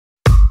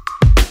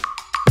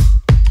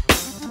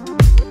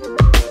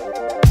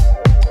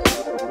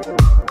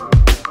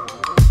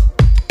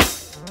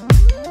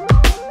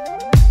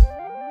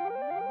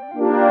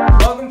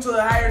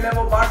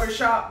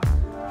barbershop.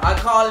 I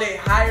call it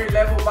higher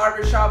level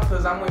barbershop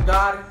because I'm with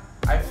God.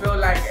 I feel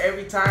like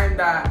every time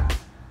that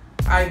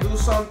I do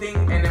something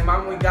and if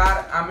I'm with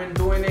God, I've been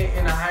doing it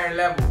in a higher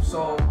level.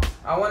 So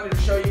I wanted to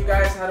show you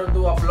guys how to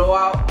do a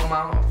blowout on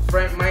my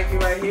friend Mikey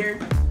right here.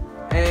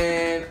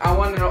 And I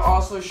wanted to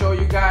also show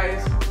you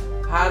guys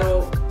how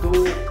to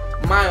do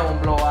my own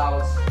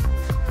blowouts.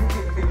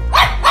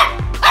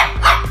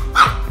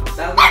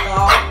 That's my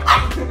dog.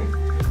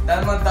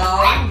 That's my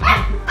dog.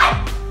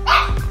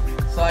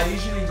 So I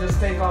usually just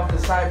take off the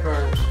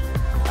sideburns.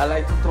 I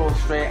like to throw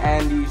straight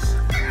Andes,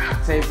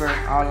 taper,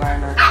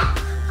 outliner.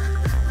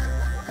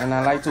 And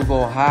I like to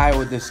go high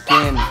with the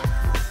skin.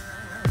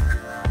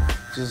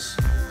 Just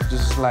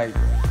like.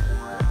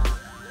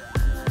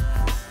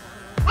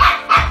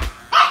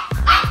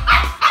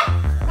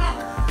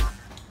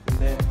 And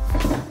then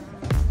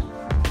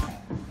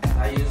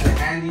I use the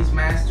Andes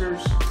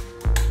Masters.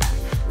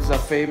 This is a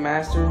Fade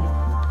Master.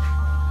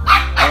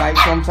 I like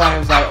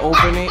sometimes I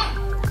open it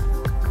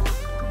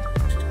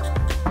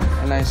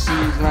and I see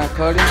it's not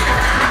cutting.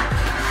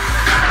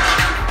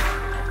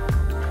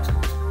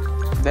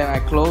 Then I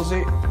close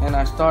it and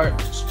I start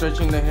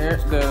stretching the hair,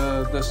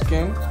 the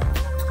skin,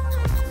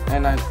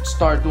 and I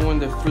start doing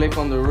the flick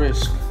on the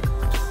wrist.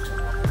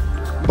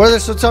 Brother,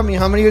 so tell me,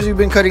 how many years have you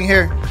been cutting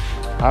hair?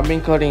 I've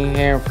been cutting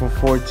hair for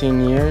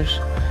 14 years.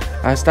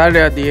 I started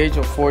at the age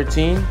of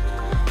 14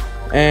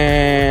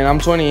 and I'm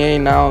 28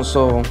 now,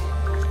 so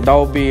that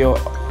will be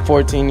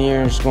 14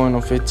 years going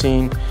on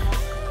 15.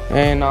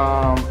 And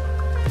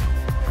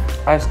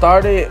I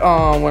started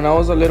when I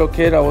was a little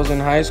kid. I was in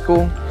high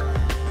school.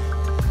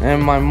 And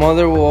my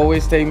mother will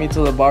always take me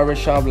to the barber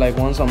shop like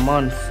once a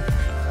month,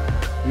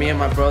 me and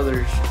my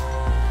brothers.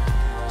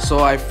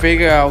 So I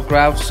figured I'll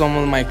grab some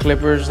of my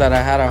clippers that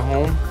I had at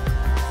home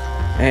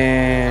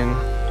and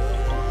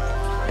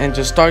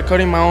just start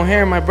cutting my own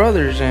hair, my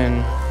brothers.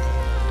 And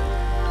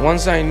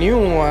once I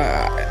knew,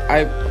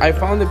 I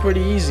found it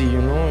pretty easy,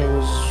 you know.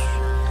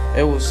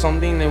 It was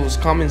something that was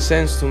common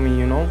sense to me,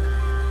 you know.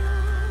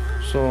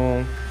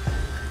 So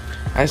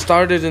I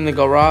started in the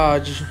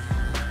garage.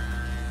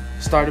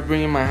 Started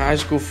bringing my high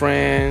school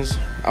friends.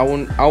 I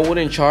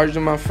wouldn't charge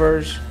them at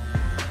first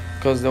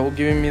because they were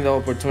giving me the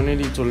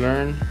opportunity to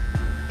learn.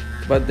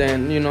 But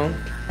then, you know,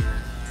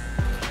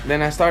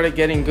 then I started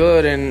getting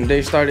good and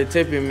they started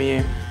tipping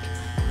me.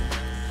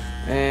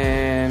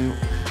 And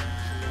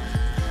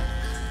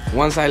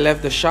once I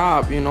left the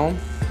shop, you know,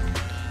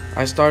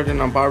 I started in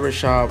a barber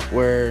shop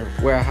where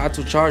I had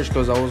to charge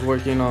because I was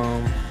working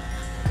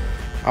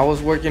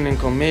in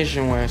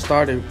commission when I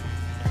started.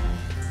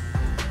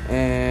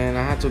 And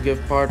I had to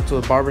give part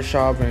to the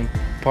barbershop and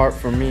part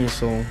for me,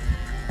 so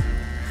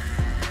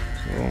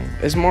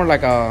it's more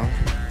like a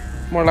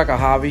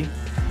hobby,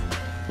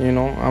 you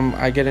know.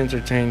 I get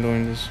entertained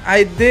doing this.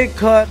 I did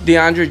cut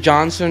DeAndre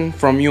Johnson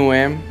from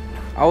UM.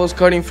 I was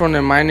cutting from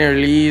the minor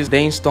leagues.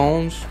 Dane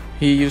Stones,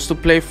 he used to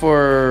play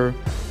for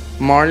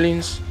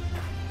Marlins.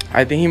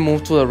 I think he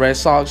moved to the Red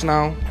Sox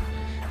now,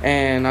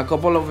 and a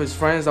couple of his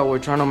friends that were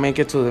trying to make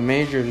it to the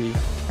major league.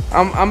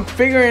 I'm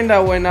figuring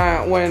that when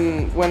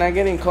I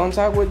get in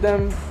contact with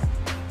them,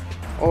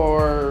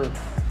 or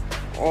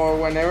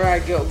whenever I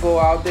go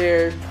out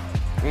there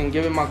and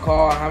give him a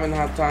call, I haven't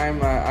had time.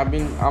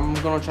 I'm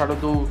gonna try to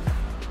do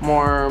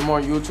more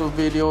YouTube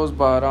videos,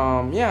 but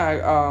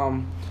yeah,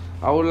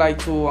 I would like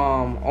to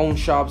own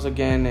shops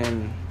again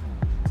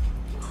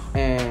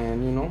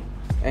and you know,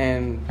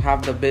 and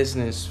have the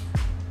business